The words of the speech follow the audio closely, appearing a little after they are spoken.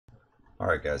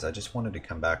Alright guys, I just wanted to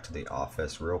come back to the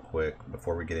office real quick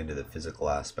before we get into the physical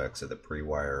aspects of the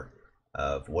pre-wire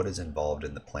of what is involved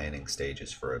in the planning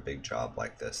stages for a big job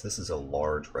like this. This is a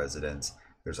large residence.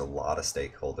 There's a lot of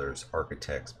stakeholders,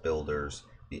 architects, builders,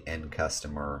 the end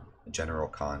customer, the general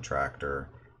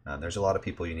contractor. There's a lot of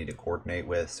people you need to coordinate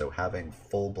with, so having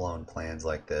full-blown plans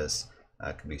like this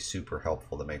can be super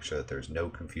helpful to make sure that there's no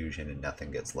confusion and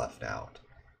nothing gets left out.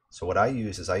 So what I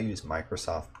use is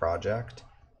Microsoft Project.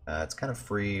 It's kind of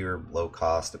free or low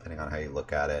cost depending on how you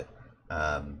look at it,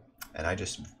 and I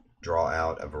just draw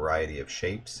out a variety of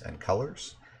shapes and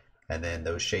colors, and then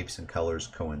those shapes and colors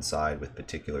coincide with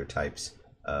particular types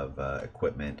of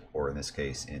equipment, or in this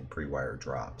case in pre-wire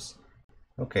drops.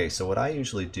 Okay, so what I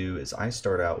usually do is I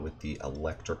start out with the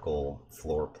electrical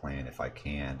floor plan if I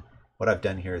can. What I've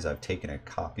done here is I've taken a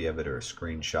copy of it or a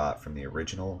screenshot from the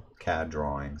original CAD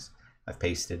drawings. I've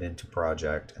pasted it into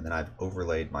Project, and then I've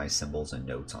overlaid my symbols and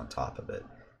notes on top of it.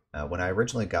 When I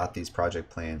originally got these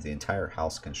project plans, the entire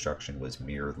house construction was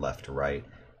mirrored left to right.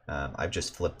 I've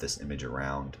just flipped this image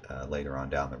around later on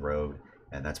down the road,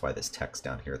 and that's why this text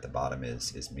down here at the bottom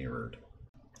is mirrored.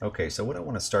 Okay, so what I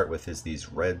want to start with is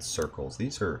these red circles.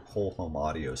 These are whole home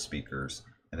audio speakers,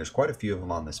 and there's quite a few of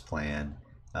them on this plan.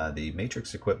 The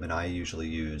matrix equipment I usually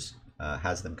use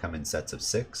has them come in sets of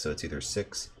 6, so it's either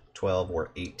 6, 12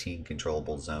 or 18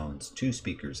 controllable zones, 2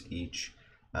 speakers each.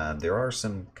 There are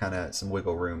some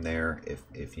wiggle room there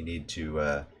if you need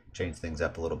to change things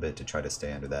up a little bit to try to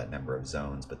stay under that number of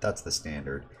zones, but that's the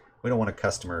standard. We don't want a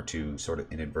customer to sort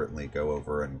of inadvertently go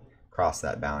over and cross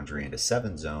that boundary into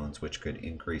 7 zones, which could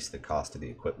increase the cost of the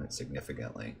equipment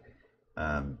significantly.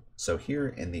 So here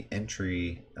in the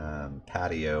entry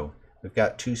patio, we've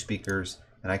got 2 speakers,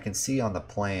 and I can see on the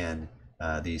plan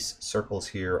these circles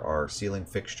here are ceiling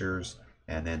fixtures,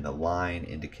 and then the line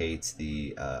indicates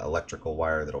the electrical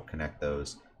wire that'll connect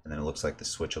those, and then it looks like the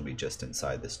switch will be just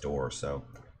inside this door. So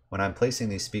when I'm placing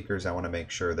these speakers, I want to make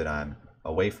sure that I'm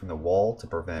away from the wall to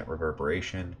prevent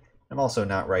reverberation. I'm also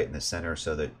not right in the center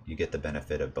so that you get the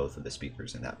benefit of both of the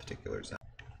speakers in that particular zone.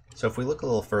 So if we look a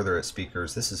little further at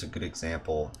speakers, this is a good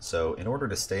example. So in order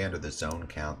to stay under the zone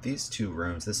count, these 2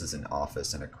 rooms, this is an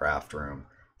office and a craft room.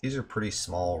 These are pretty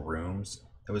small rooms.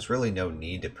 There was really no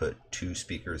need to put 2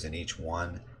 speakers in each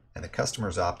one, and the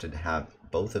customers opted to have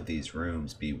both of these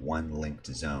rooms be one linked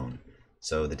zone.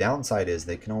 So the downside is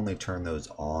they can only turn those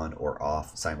on or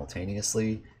off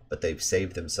simultaneously, but they've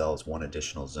saved themselves one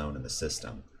additional zone in the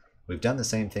system. We've done the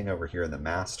same thing over here in the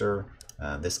master.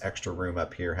 This extra room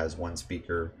up here has 1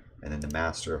 speaker, and then the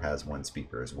master has 1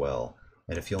 speaker as well.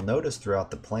 And if you'll notice throughout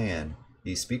the plan,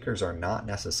 these speakers are not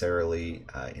necessarily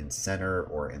in center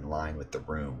or in line with the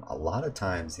room. A lot of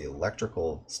times the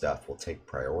electrical stuff will take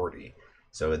priority.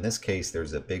 So in this case,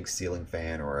 there's a big ceiling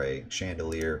fan or a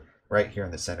chandelier right here in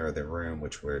the center of the room,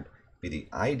 which would be the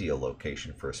ideal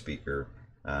location for a speaker,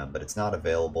 but it's not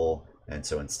available. And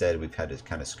so instead we've had to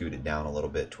kind of scoot it down a little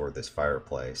bit toward this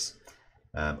fireplace.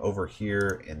 Over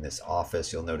here in this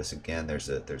office, you'll notice again there's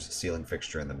a ceiling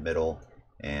fixture in the middle,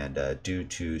 and due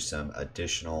to some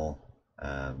additional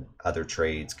other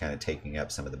trades kind of taking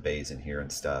up some of the bays in here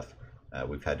and stuff,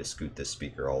 we've had to scoot this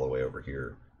speaker all the way over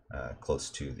here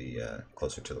closer to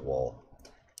the wall.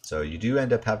 So you do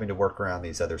end up having to work around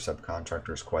these other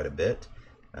subcontractors quite a bit.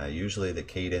 Usually the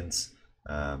cadence,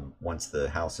 once the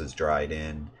house is dried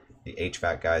in, the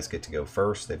HVAC guys get to go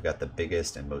first. They've got the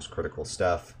biggest and most critical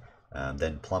stuff.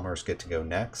 Then plumbers get to go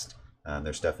next.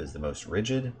 Their stuff is the most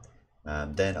rigid.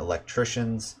 Then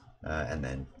electricians, and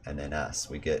then us.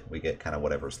 We get kind of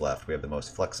whatever's left. We have the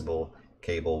most flexible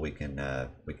cable. We can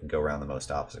go around the most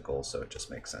obstacles, so it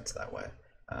just makes sense that way.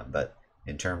 But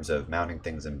in terms of mounting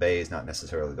things in bays, not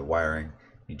necessarily the wiring,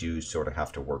 you do sort of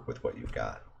have to work with what you've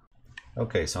got.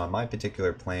 Okay, so on my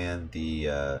particular plan,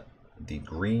 the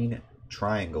green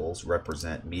triangles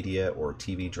represent media or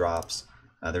TV drops.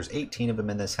 There's 18 of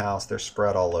them in this house. They're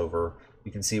spread all over.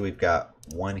 You can see we've got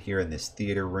 1 here in this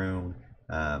theater room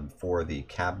for the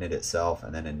cabinet itself,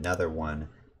 and then another one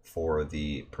for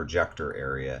the projector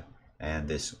area. And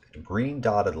this green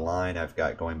dotted line I've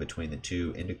got going between the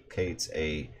 2 indicates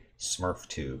a Smurf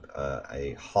tube,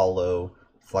 a hollow,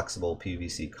 flexible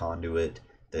PVC conduit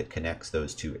that connects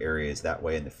those 2 areas. That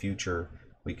way in the future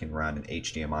we can run an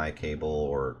HDMI cable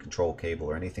or control cable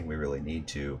or anything we really need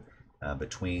to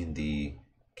between the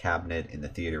cabinet in the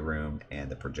theater room and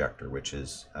the projector, which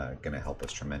is going to help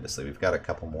us tremendously. We've got a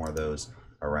couple more of those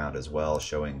around as well,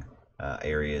 showing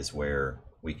areas where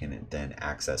we can then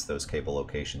access those cable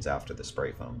locations after the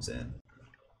spray foam's in.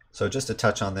 So just to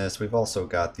touch on this, we've also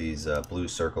got these blue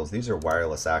circles. These are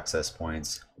wireless access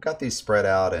points. We've got these spread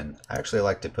out, and I actually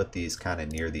like to put these kind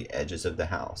of near the edges of the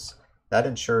house. that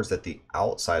ensures that the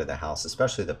outside of the house,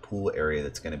 especially the pool area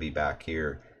that's going to be back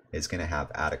here, is going to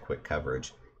have adequate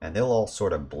coverage. And they'll all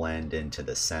sort of blend into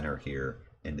the center here,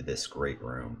 into this great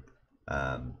room.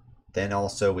 Then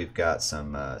also we've got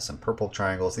some purple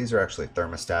triangles. These are actually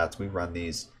thermostats. We run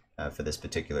these for this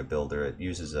particular builder. It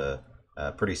uses a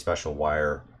pretty special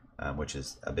wire, which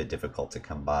is a bit difficult to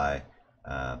come by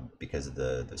because of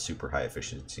the super high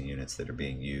efficiency units that are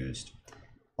being used.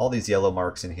 All these yellow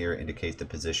marks in here indicate the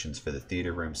positions for the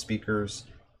theater room speakers.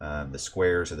 The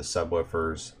squares are the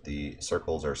subwoofers, the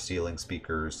circles are ceiling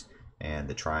speakers, and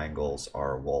the triangles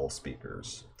are wall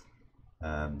speakers.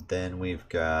 Then we've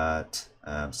got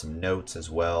some notes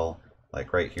as well,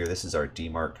 like right here. This is our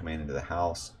demarc command into the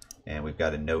house, and we've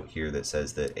got a note here that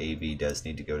says that AV does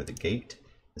need to go to the gate.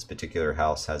 This particular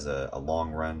house has a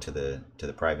long run to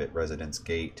the private residence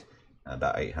gate,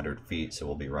 about 800 feet, so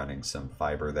we'll be running some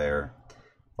fiber there.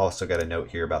 Also got a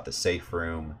note here about the safe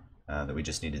room, that we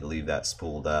just need to leave that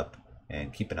spooled up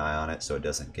and keep an eye on it so it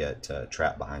doesn't get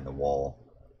trapped behind the wall.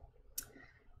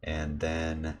 And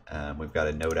then we've got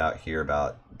a note out here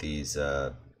about these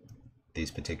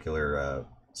particular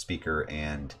speaker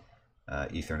and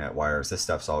Ethernet wires. This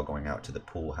stuff's all going out to the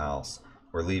pool house.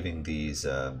 We're leaving these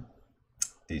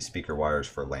speaker wires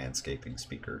for landscaping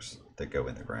speakers that go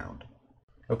in the ground.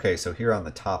 Okay, so here on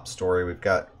the top story we've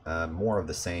got more of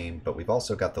the same, but we've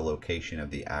also got the location of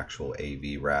the actual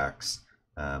AV racks.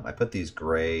 I put these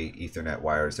gray Ethernet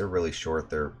wires. They're really short.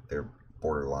 They're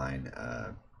borderline.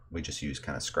 We just use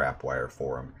kind of scrap wire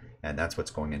for them, and that's what's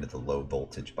going into the low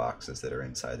voltage boxes that are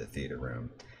inside the theater room.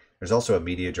 There's also a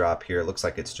media drop here. It looks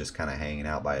like it's just kind of hanging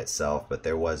out by itself, but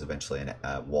there was eventually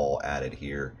a wall added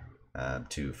here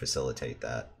to facilitate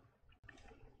that.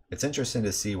 It's interesting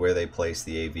to see where they place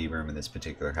the AV room in this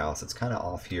particular house. It's kind of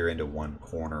off here into one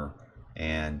corner,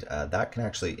 and that can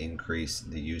actually increase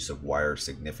the use of wire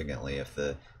significantly. If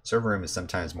the server room is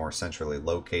sometimes more centrally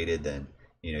located, then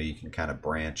you can kind of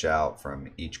branch out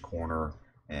from each corner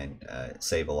and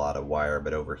save a lot of wire.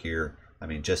 But over here, I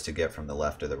mean, just to get from the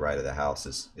left to the right of the house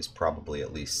is probably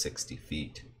at least 60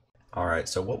 feet. All right,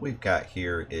 so what we've got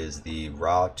here is the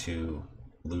RA2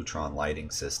 Lutron lighting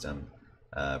system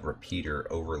repeater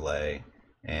overlay,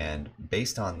 and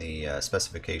based on the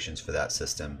specifications for that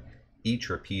system, each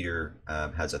repeater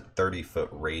has a 30-foot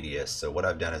radius. So what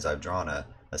I've done is I've drawn a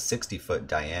 60-foot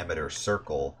diameter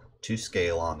circle to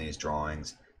scale on these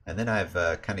drawings, and then I've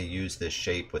kind of used this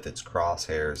shape with its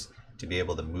crosshairs to be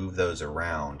able to move those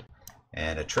around.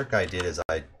 And a trick I did is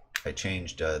I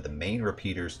changed the main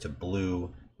repeaters to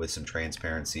blue with some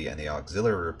transparency and the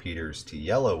auxiliary repeaters to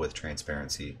yellow with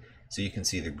transparency, so you can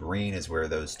see the green is where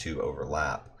those two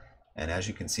overlap. And as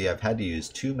you can see, I've had to use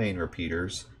two main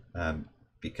repeaters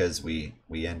because we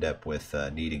end up with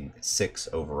needing 6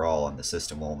 overall, and the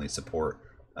system will only support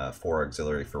 4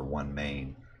 auxiliary for 1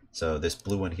 main. So this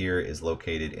blue one here is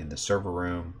located in the server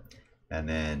room, and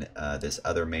then this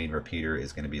other main repeater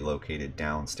is going to be located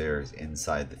downstairs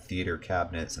inside the theater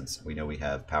cabinet, since we know we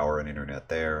have power and internet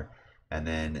there. And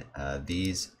then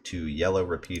these 2 yellow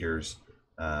repeaters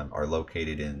are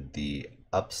located in the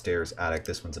upstairs attic.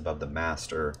 This one's above the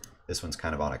master. This one's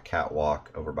kind of on a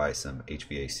catwalk over by some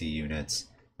HVAC units.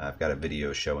 I've got a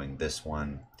video showing this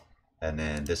one. And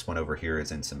then this one over here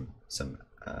is in some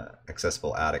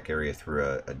accessible attic area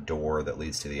through a door that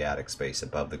leads to the attic space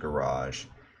above the garage.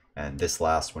 And this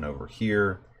last one over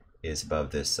here is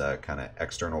above this kind of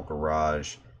external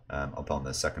garage up on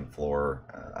the second floor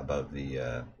above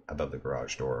the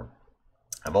garage door.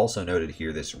 I've also noted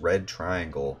here this red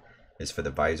triangle is for the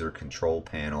visor control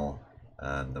panel,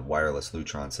 the wireless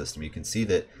Lutron system. You can see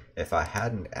that if I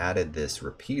hadn't added this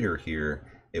repeater here,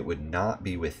 it would not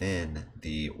be within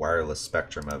the wireless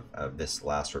spectrum of this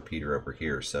last repeater over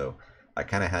here. So I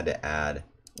kind of had to add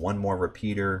one more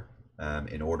repeater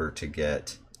in order to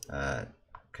get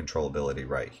controllability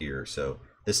right here. So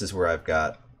this is where I've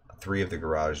got 3 of the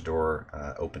garage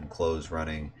door open close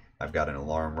running. I've got an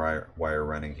alarm wire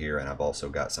running here, and I've also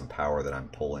got some power that I'm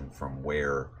pulling from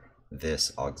where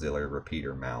this auxiliary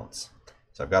repeater mounts.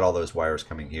 So I've got all those wires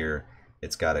coming here.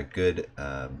 It's got a good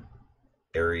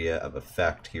area of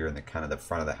effect here in the kind of the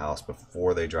front of the house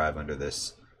before they drive under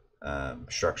this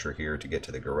structure here to get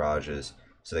to the garages,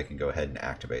 so they can go ahead and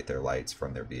activate their lights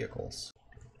from their vehicles.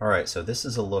 Alright, so this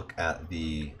is a look at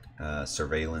the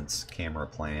surveillance camera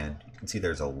plan. You can see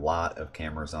there's a lot of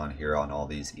cameras on here on all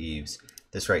these eaves.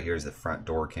 This right here is the front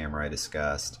door camera I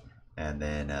discussed, and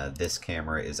then this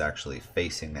camera is actually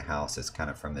facing the house. It's kind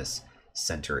of from this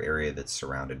center area that's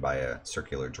surrounded by a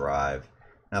circular drive.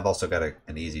 And I've also got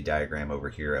an easy diagram over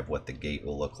here of what the gate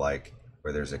will look like,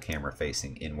 where there's a camera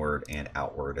facing inward and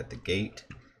outward at the gate.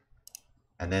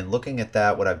 And then looking at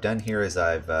that, what I've done here is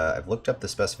I've looked up the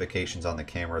specifications on the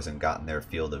cameras and gotten their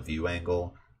field of view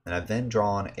angle. And I've then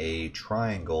drawn a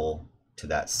triangle to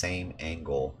that same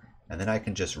angle. And then I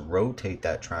can just rotate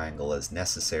that triangle as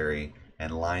necessary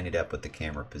and line it up with the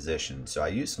camera position. So I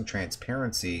use some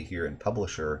transparency here in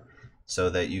Publisher so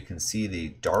that you can see the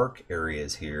dark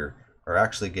areas here are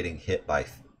actually getting hit by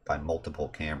multiple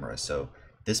cameras. So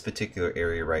this particular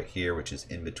area right here, which is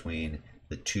in between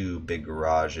the two big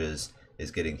garages, is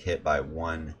getting hit by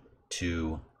 1,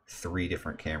 2, 3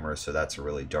 different cameras. So that's a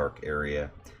really dark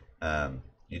area.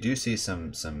 You do see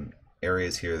some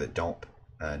areas here that don't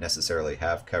necessarily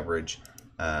have coverage.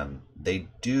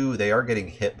 They are getting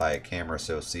hit by a camera.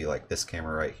 So see, like this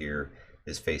camera right here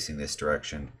is facing this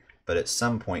direction, but at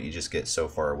some point you just get so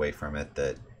far away from it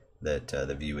that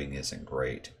the viewing isn't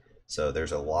great. So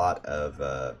there's a lot of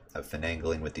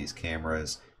finagling with these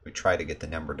cameras. We try to get the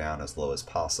number down as low as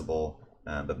possible,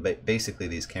 but basically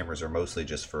these cameras are mostly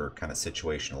just for kind of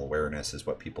situational awareness is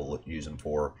what people use them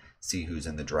for. See who's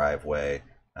in the driveway,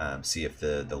 see if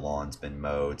the lawn's been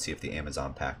mowed, see if the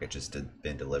Amazon package has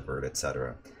been delivered,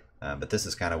 etc. But this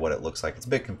is kind of what it looks like. It's a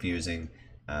bit confusing,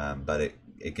 but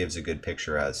it gives a good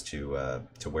picture as to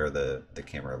where the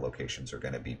camera locations are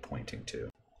going to be pointing to.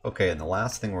 Okay, and the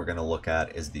last thing we're going to look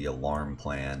at is the alarm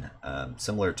plan.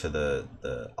 Similar to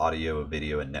the audio,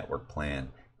 video, and network plan,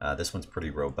 this one's pretty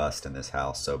robust in this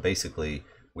house. So basically,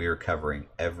 we are covering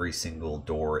every single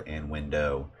door and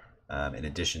window. In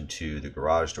addition to the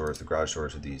garage doors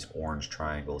are these orange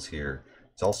triangles here.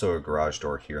 There's also a garage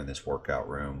door here in this workout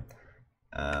room.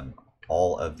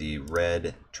 All of the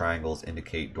red triangles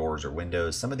indicate doors or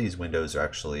windows. Some of these windows are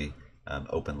actually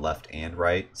open left and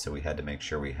right, so we had to make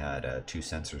sure we had 2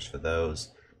 sensors for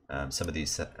those. Some of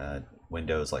these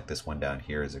windows, like this one down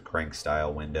here, is a crank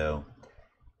style window.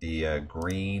 The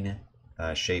green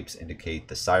shapes indicate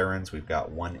the sirens. We've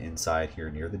got one inside here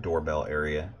near the doorbell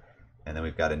area, and then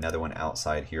we've got another one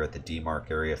outside here at the D-mark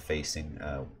area facing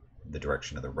the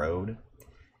direction of the road.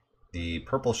 The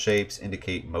purple shapes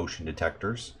indicate motion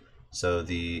detectors. So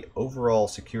the overall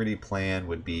security plan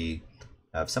would be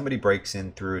if somebody breaks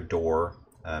in through a door,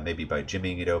 maybe by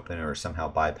jimmying it open or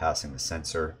somehow bypassing the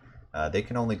sensor, they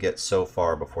can only get so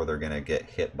far before they're going to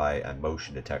get hit by a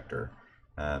motion detector.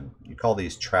 You call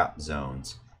these trap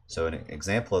zones. So an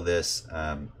example of this,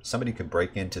 somebody could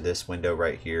break into this window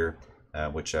right here,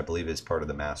 which I believe is part of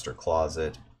the master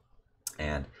closet,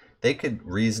 and they could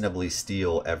reasonably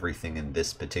steal everything in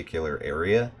this particular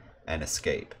area and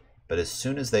escape. But as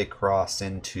soon as they cross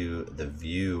into the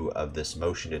view of this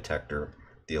motion detector,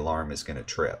 the alarm is going to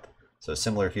trip. So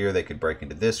similar here, they could break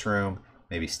into this room,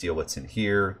 maybe steal what's in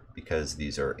here because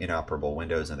these are inoperable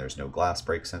windows and there's no glass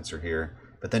break sensor here.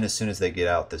 But then as soon as they get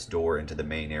out this door into the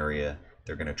main area,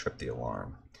 they're going to trip the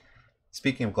alarm.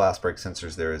 Speaking of glass break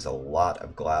sensors, there is a lot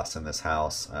of glass in this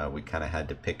house. We kind of had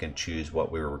to pick and choose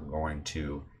what we were going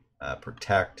to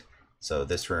protect. So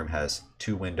this room has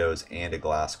 2 windows and a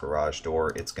glass garage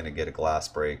door. It's going to get a glass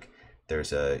break.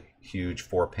 There's a huge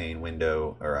 4-pane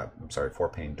window, or I'm sorry,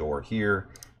 4-pane door here.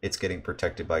 It's getting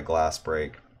protected by glass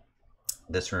break.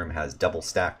 This room has double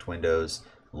stacked windows,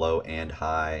 low and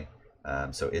high.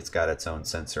 So it's got its own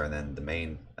sensor. And then the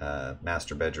main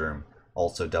master bedroom,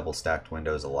 also double stacked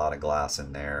windows, a lot of glass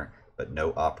in there, but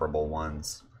no operable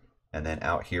ones. And then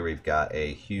out here we've got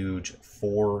a huge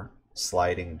 4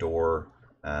 sliding door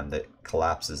that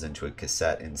collapses into a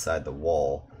cassette inside the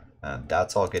wall.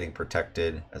 That's all getting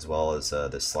protected, as well as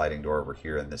this sliding door over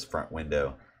here in this front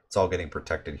window. It's all getting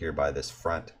protected here by this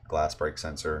front glass break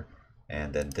sensor,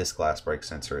 and then this glass break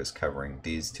sensor is covering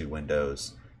these 2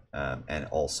 windows, and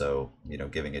also,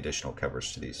 giving additional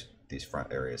coverage to these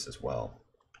front areas as well.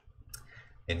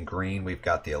 In green, we've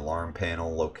got the alarm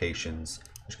panel locations.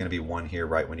 There's going to be one here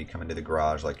right when you come into the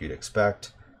garage, like you'd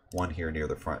expect, one here near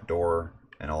the front door,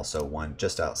 and also one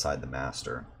just outside the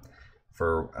master.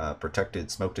 For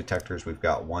protected smoke detectors, we've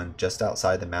got one just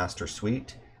outside the master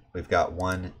suite. We've got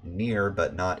one near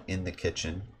but not in the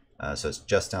kitchen, so it's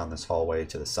just down this hallway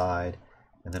to the side.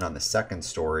 And then on the second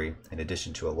story, in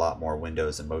addition to a lot more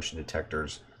windows and motion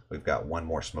detectors, we've got one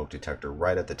more smoke detector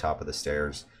right at the top of the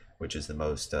stairs, which is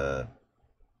the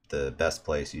best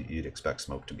place you'd expect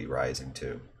smoke to be rising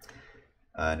to.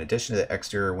 In addition to the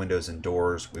exterior windows and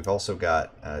doors, we've also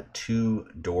got 2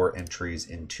 door entries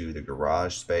into the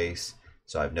garage space.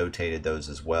 So I've notated those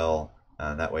as well.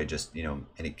 That way, just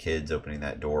any kids opening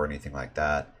that door or anything like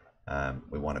that,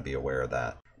 we want to be aware of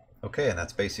that. Okay, and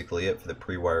that's basically it for the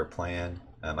pre-wire plan.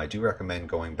 I do recommend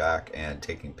going back and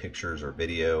taking pictures or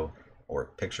video,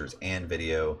 or pictures and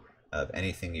video of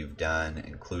anything you've done,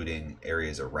 including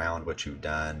areas around what you've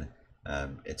done,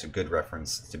 It's a good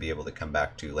reference to be able to come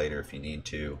back to later if you need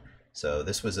to. So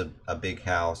this was a big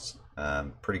house,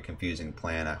 pretty confusing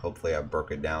plan. Hopefully I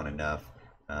broke it down enough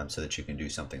so that you can do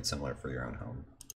something similar for your own home.